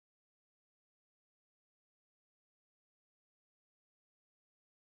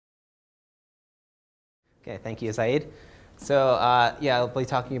Okay, thank you, Zaid. So yeah, I'll be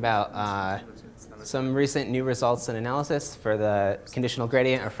talking about some recent new results and analysis for the conditional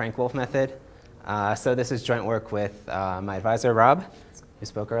gradient or Frank-Wolfe method. So this is joint work with my advisor, Rob, who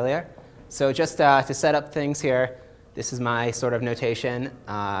spoke earlier. So just to set up things here, this is my sort of notation.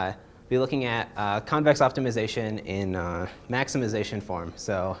 Be looking at convex optimization in maximization form.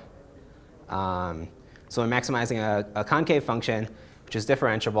 So I'm maximizing a concave function, which is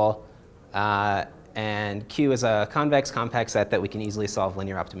differentiable. And Q is a convex compact set that we can easily solve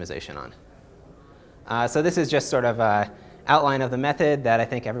linear optimization on. So this is just sort of an outline of the method that I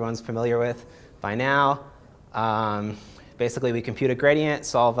think everyone's familiar with by now. Basically, we compute a gradient,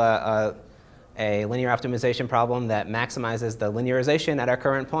 solve a linear optimization problem that maximizes the linearization at our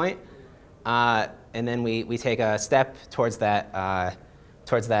current point. And then we take a step towards that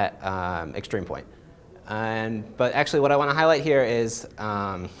extreme point. But actually, what I want to highlight here is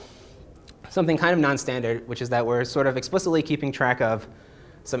something kind of non-standard, which is that we're sort of explicitly keeping track of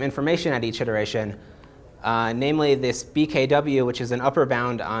some information at each iteration, namely this BKW, which is an upper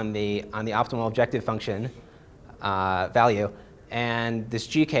bound on the optimal objective function value, and this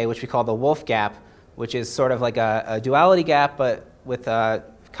GK, which we call the Wolfe gap, which is sort of like a duality gap, but with a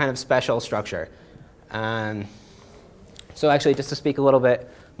kind of special structure. So actually, just to speak a little bit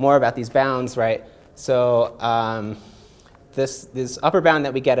more about these bounds, right? So this upper bound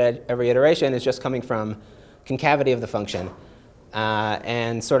that we get at every iteration is just coming from concavity of the function.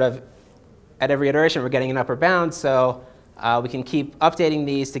 And sort of at every iteration, we're getting an upper bound, so we can keep updating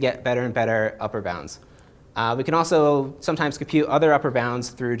these to get better and better upper bounds. We can also sometimes compute other upper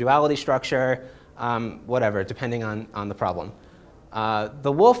bounds through duality structure, whatever, depending on the problem.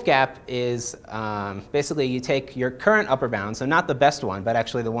 The Wolfe gap is basically you take your current upper bound, so not the best one, but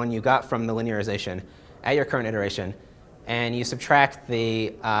actually the one you got from the linearization at your current iteration, and you subtract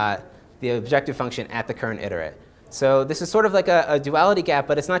the objective function at the current iterate. So this is sort of like a duality gap,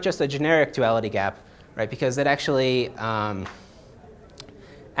 but it's not just a generic duality gap, right? Because it actually the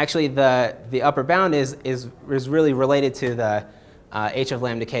upper bound is really related to the h of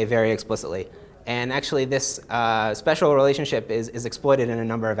lambda k very explicitly. And actually, this special relationship is exploited in a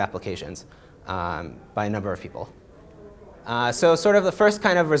number of applications by a number of people. So sort of the first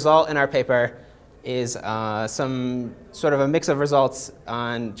kind of result in our paper is some sort of a mix of results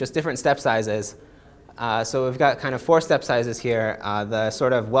on just different step sizes. So we've got kind of 4 step sizes here. The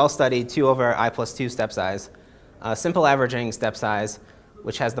sort of well-studied 2 over I plus 2 step size, simple averaging step size,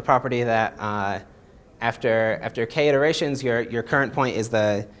 which has the property that after k iterations, your current point is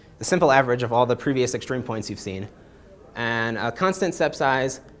the simple average of all the previous extreme points you've seen, and a constant step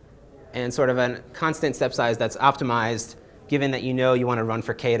size, and sort of a constant step size that's optimized given that you know you want to run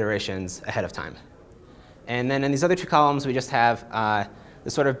for k iterations ahead of time. And then in these other 2 columns, we just have the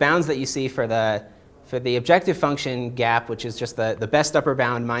sort of bounds that you see for the objective function gap, which is just the best upper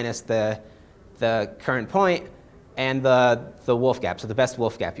bound minus the current point, and the Wolfe gap, so the best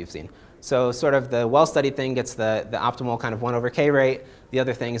Wolfe gap you've seen. So sort of the well-studied thing gets the optimal kind of 1 over k rate. The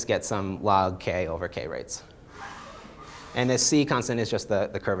other things get some log k over k rates. And this C constant is just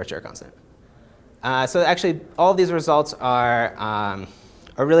the curvature constant. So actually, all of these results are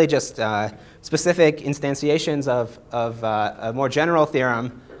really just specific instantiations of a more general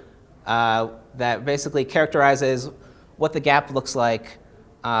theorem that basically characterizes what the gap looks like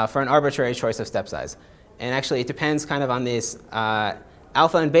for an arbitrary choice of step size. And actually, it depends kind of on these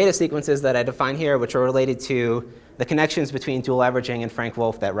alpha and beta sequences that I define here, which are related to the connections between dual averaging and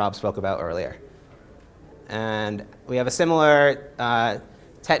Frank-Wolfe that Rob spoke about earlier. And we have a similar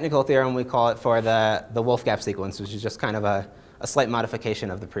technical theorem, we call it, for the Wolfe gap sequence, which is just kind of a slight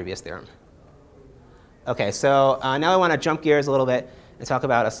modification of the previous theorem. OK, so now I want to jump gears a little bit and talk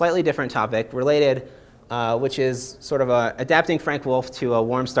about a slightly different topic related, which is sort of adapting Frank-Wolfe to a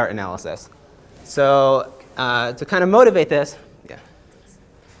warm start analysis. So to kind of motivate this,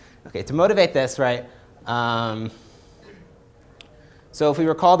 right? So if we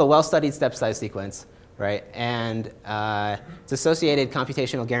recall the well-studied step size sequence, right, and its associated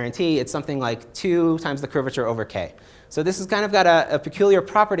computational guarantee, it's something like 2 times the curvature over k. So this has kind of got a peculiar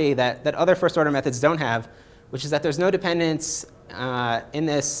property that other first-order methods don't have, which is that there's no dependence in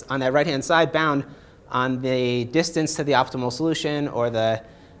this on that right-hand side bound on the distance to the optimal solution, or the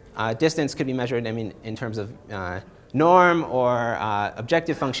distance could be measured, I mean, in terms of norm or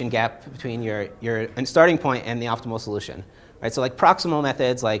objective function gap between your starting point and the optimal solution, right? So like proximal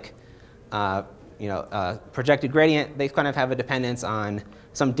methods, like projected gradient, they kind of have a dependence on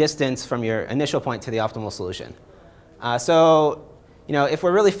some distance from your initial point to the optimal solution. So if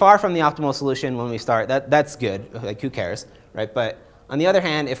we're really far from the optimal solution when we start, that's good. Like, who cares, right? But on the other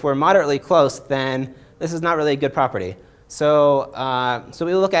hand, if we're moderately close, then this is not really a good property. So, so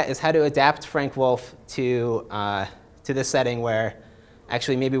what we look at is how to adapt Frank-Wolfe to this setting where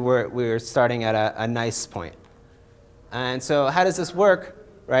actually maybe we're starting at a nice point. And so how does this work?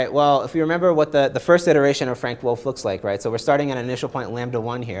 Right, well, if you remember what the first iteration of Frank-Wolfe looks like, right? So we're starting at an initial point lambda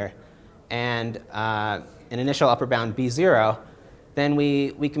 1 here, and an initial upper bound b0. Then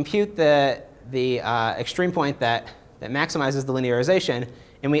we compute the extreme point that maximizes the linearization,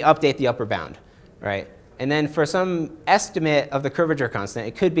 and we update the upper bound, right? And then for some estimate of the curvature constant,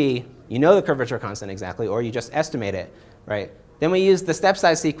 it could be you know the curvature constant exactly, or you just estimate it, right? Then we use the step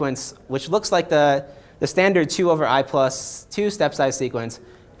size sequence, which looks like the standard 2 over I plus 2 step size sequence,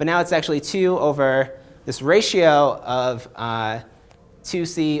 but now it's actually 2 over this ratio of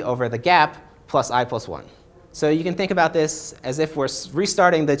 2c over the gap plus I plus 1. So you can think about this as if we're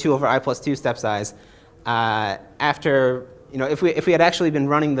restarting the 2 over I plus 2 step size after, if we had actually been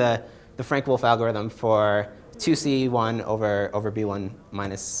running the Frank-Wolfe algorithm for 2c1 over b1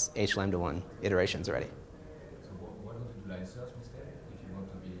 minus h lambda 1 iterations already. So why don't you do line search instead if you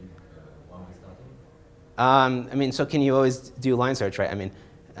want to be one restarting? I mean, so can you always do line search, right? I mean,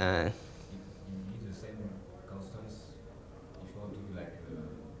 you need the same constants if you want to do like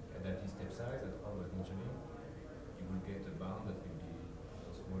adaptive step size that I was mentioning. You will get a bound that will be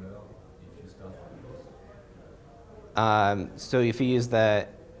smaller if you start from close. So if you use the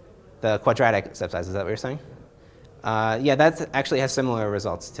quadratic step size, is that what you're saying? Yeah, that actually has similar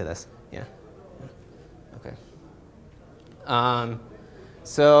results to this. Yeah. Okay.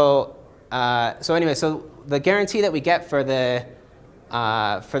 So anyway, so the guarantee that we get for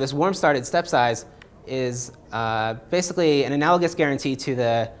this warm started step size is basically an analogous guarantee to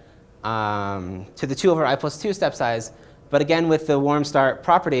the 2 over I plus 2 step size, but again with the warm start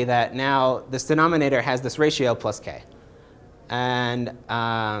property that now this denominator has this ratio plus k. And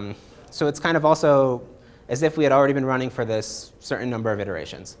so it's kind of also as if we had already been running for this certain number of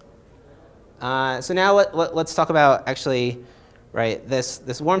iterations. So now let's talk about actually, right,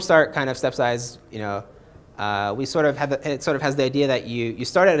 this warm start kind of step size, we sort of have it sort of has the idea that you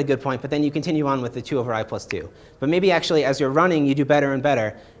start at a good point, but then you continue on with the 2 over I plus 2. But maybe actually as you're running, you do better and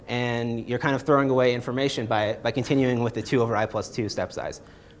better, and you're kind of throwing away information by continuing with the 2 over I plus 2 step size.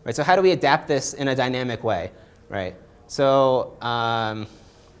 Right, so how do we adapt this in a dynamic way? Right, so,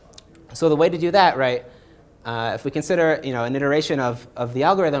 so the way to do that, right, if we consider an iteration of the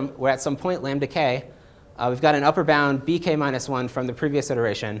algorithm, we're at some point lambda k. We've got an upper bound bk minus 1 from the previous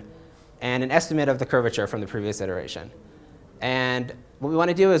iteration, and an estimate of the curvature from the previous iteration. And what we want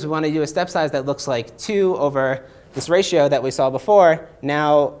to do is we want to do a step size that looks like 2 over this ratio that we saw before,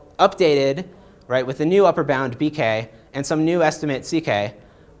 now updated, right, with the new upper bound bk and some new estimate ck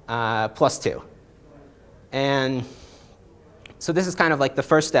plus 2. And so this is kind of like the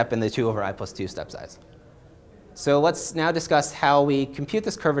first step in the 2 over I plus 2 step size. So let's now discuss how we compute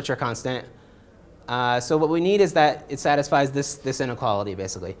this curvature constant. So what we need is that it satisfies this inequality,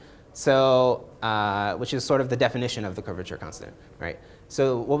 basically. So, which is sort of the definition of the curvature constant, right?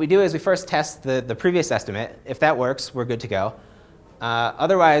 So what we do is we first test the previous estimate. If that works, we're good to go.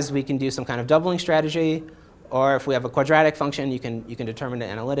 Otherwise, we can do some kind of doubling strategy, or if we have a quadratic function, you can determine it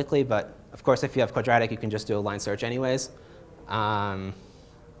analytically. But of course, if you have quadratic, you can just do a line search anyways. And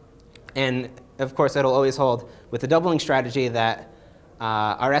of course, it'll always hold with the doubling strategy that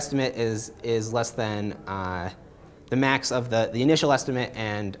our estimate is less than the max of the initial estimate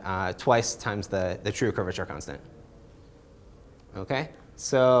and twice times the true curvature constant. Okay,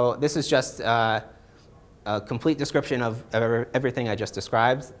 so this is just a complete description of everything I just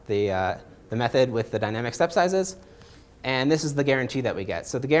described, the method with the dynamic step sizes, and this is the guarantee that we get.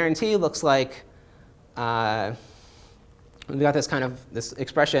 So the guarantee looks like we've got this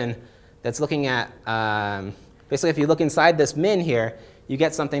expression that's looking at basically if you look inside this min here, you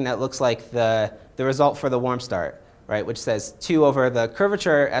get something that looks like the result for the warm start, right, which says 2 over the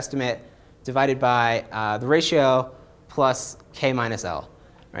curvature estimate divided by the ratio plus k minus L,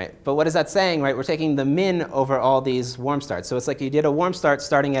 right? But what is that saying, right? We're taking the min over all these warm starts. So it's like you did a warm start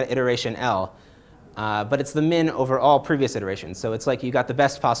starting at iteration L, but it's the min over all previous iterations. So it's like you got the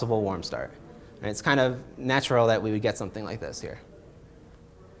best possible warm start. And it's kind of natural that we would get something like this here.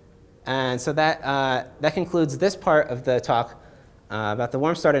 And so that concludes this part of the talk about the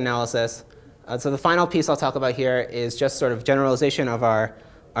warm start analysis. So the final piece I'll talk about here is just sort of generalization of our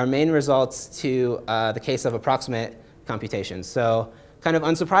main results to the case of approximate computations. So kind of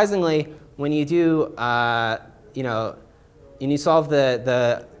unsurprisingly, when you do, and you solve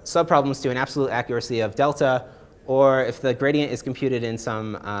the subproblems to an absolute accuracy of delta, or if the gradient is computed in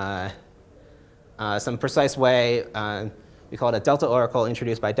some precise way, we call it a delta oracle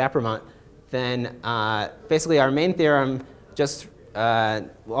introduced by Dappermont, then basically our main theorem just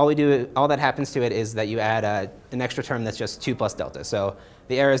all that happens to it is that you add an extra term that's just 2 plus delta. So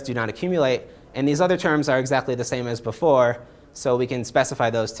the errors do not accumulate. And these other terms are exactly the same as before, so we can specify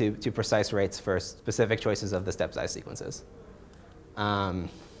those to precise rates for specific choices of the step size sequences. And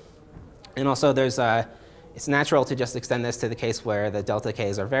also it's natural to just extend this to the case where the delta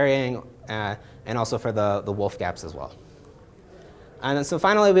k's are varying, and also for the Wolfe gaps as well. And so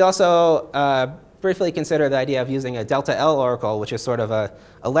finally, we also briefly consider the idea of using a delta L oracle, which is sort of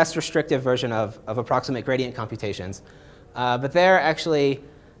a less restrictive version of approximate gradient computations. But there actually,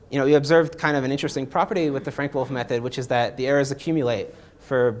 we observed kind of an interesting property with the Frank-Wolfe method, which is that the errors accumulate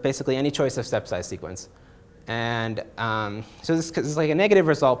for basically any choice of step size sequence. And so this is like a negative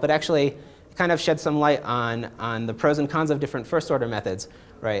result, but actually it kind of sheds some light on the pros and cons of different first order methods,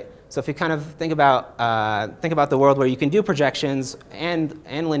 right? So if you kind of think about the world where you can do projections and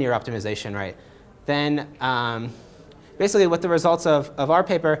linear optimization, right? Then basically with the results of our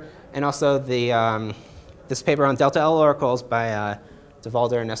paper and also this paper on delta L oracles by De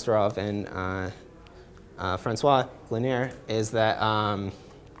Valder, Nesterov, and Francois Glenier is that,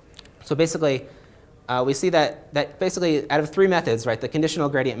 so basically we see that basically out of 3 methods, right, the conditional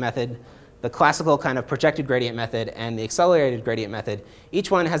gradient method, the classical kind of projected gradient method, and the accelerated gradient method,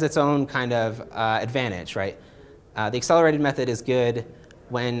 each one has its own kind of advantage, right? The accelerated method is good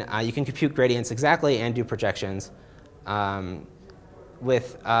when you can compute gradients exactly and do projections.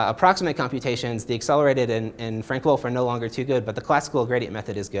 With approximate computations, the accelerated and Frank-Wolfe are no longer too good, but the classical gradient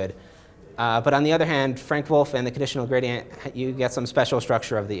method is good. But on the other hand, Frank-Wolfe and the conditional gradient, you get some special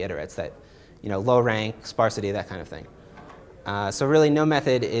structure of the iterates that, low rank, sparsity, that kind of thing. So really no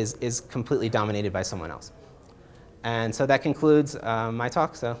method is completely dominated by someone else. And so that concludes my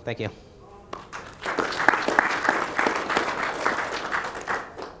talk, so thank you.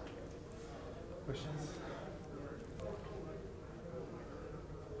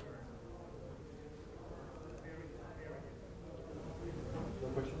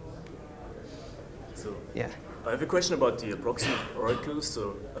 Yeah. I have a question about the approximate oracle.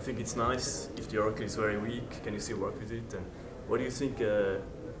 So I think it's nice if the oracle is very weak, can you still work with it? And what do you think,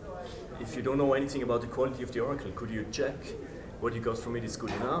 if you don't know anything about the quality of the oracle, could you check what you got from it is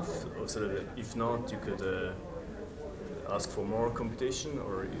good enough? Or so that if not, you could ask for more computation,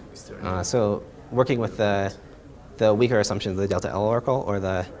 or is there any so working with the weaker assumptions of the delta L oracle, or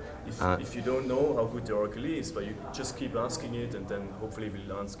the if you don't know how good the oracle is, but you just keep asking it, and then hopefully it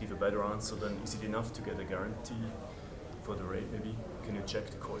will give a better answer, then is it enough to get a guarantee for the rate, maybe? Can you check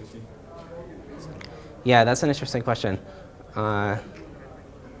the quality? Yeah, that's an interesting question.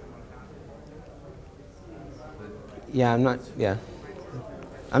 Yeah, I'm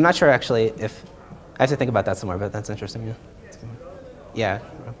not sure actually if, I have to think about that some more, but that's interesting, yeah. Yeah.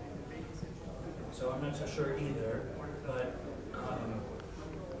 So I'm not so sure either, but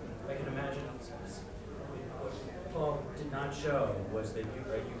I can imagine what Paul did not show was that you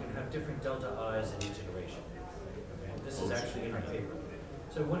can have different delta i's in each iteration. Okay? This is actually in our paper.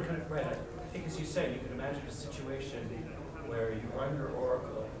 So one kind of, right, I think as you say, you can imagine a situation where you run your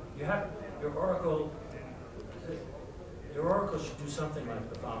oracle. You have your oracle should do something like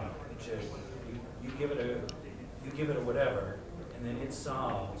the following. It should, you give it a whatever, and then it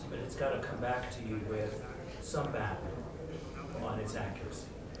solves, but it's got to come back to you with some bound on its accuracy.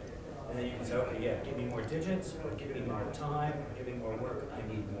 And then you can say, okay, yeah, give me more digits, or give me more time, or give me more work, I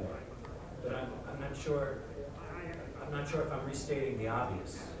need more. But I'm not sure if I'm restating the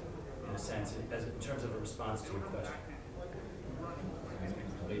obvious, in a sense, in terms of a response to your question. To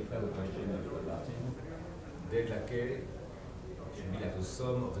rephrase the question of Martin, delta K should be like the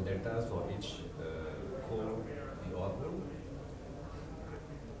sum of the deltas for each call the oracle.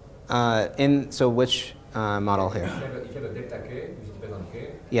 So which model here? If you have a delta K, which depends on K,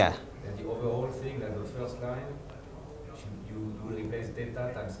 yeah. then the overall thing, like the first line, you will replace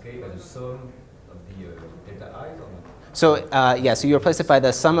delta times K by the sum of the delta i's or not? So yeah, so you replace it by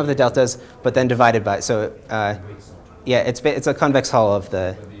the sum of the deltas, but then divided by, so yeah, it's a convex hull of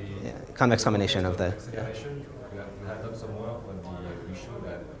the convex combination of the. Acceleration, you have done some work on the issue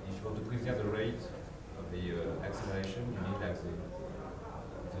that if you want to preserve the rate of the acceleration, you need like the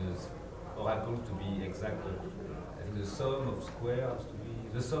oracle to be exact. I think the sum of square has to be,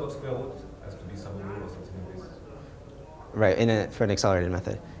 the sum of square root has to be summable or something like this. Right, for an accelerated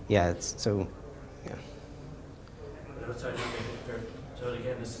method. Yeah, so, yeah. So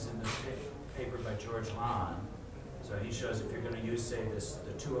again, this is in the paper by George Hahn. So he shows if you're going to use, say, the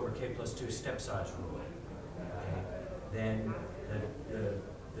 2 over k plus 2 step size rule, okay, then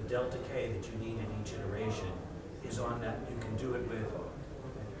the delta k that you need in each iteration is on that. You can do it with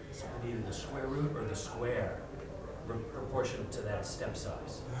either the square root or the square proportional to that step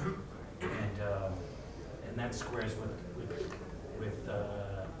size. And that squares with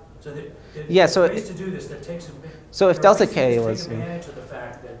so there's ways to do this that takes so if delta k was take advantage of the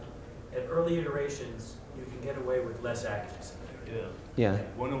fact that at early iterations you can get away with less accuracy. Yeah.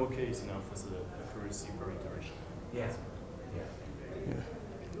 1 over k is enough as the accuracy per iteration. Yeah.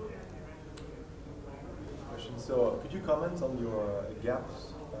 Question. So could you comment on your gap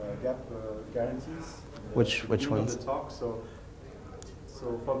guarantees? Which ones? Of the talk. So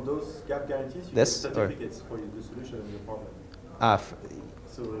from those gap guarantees, you This, get certificates for the solution of your problem.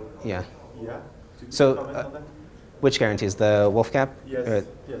 So yeah. Yeah. So comment on that? which guarantees? The Wolfe gap? Yes.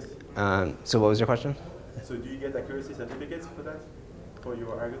 Yes. So what was your question? So do you get accuracy certificates for that, for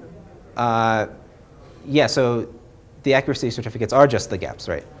your algorithm? Yeah. So the accuracy certificates are just the gaps,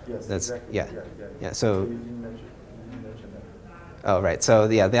 right? Yes. That's, exactly. Yeah. So. You didn't mention that. Oh, right. So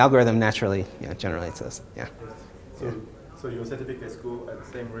yeah, the algorithm naturally generates this. Yeah. So your certificates go at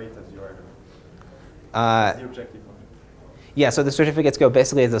the same rate as your algorithm. Uh, the objective function. Yeah, so the certificates go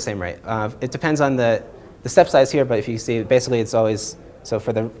basically at the same rate. It depends on the step size here, but if you see, basically it's always, so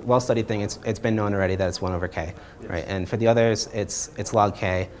for the well-studied thing, it's been known already that it's 1 over k, right? And for the others, it's log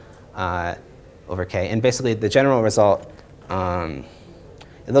k over k. And basically the general result, it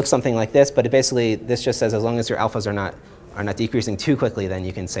looks something like this, but this just says as long as your alphas are not decreasing too quickly, then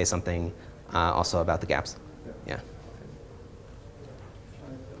you can say something also about the gaps. Yeah.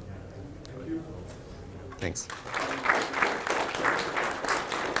 Thank you. Thanks.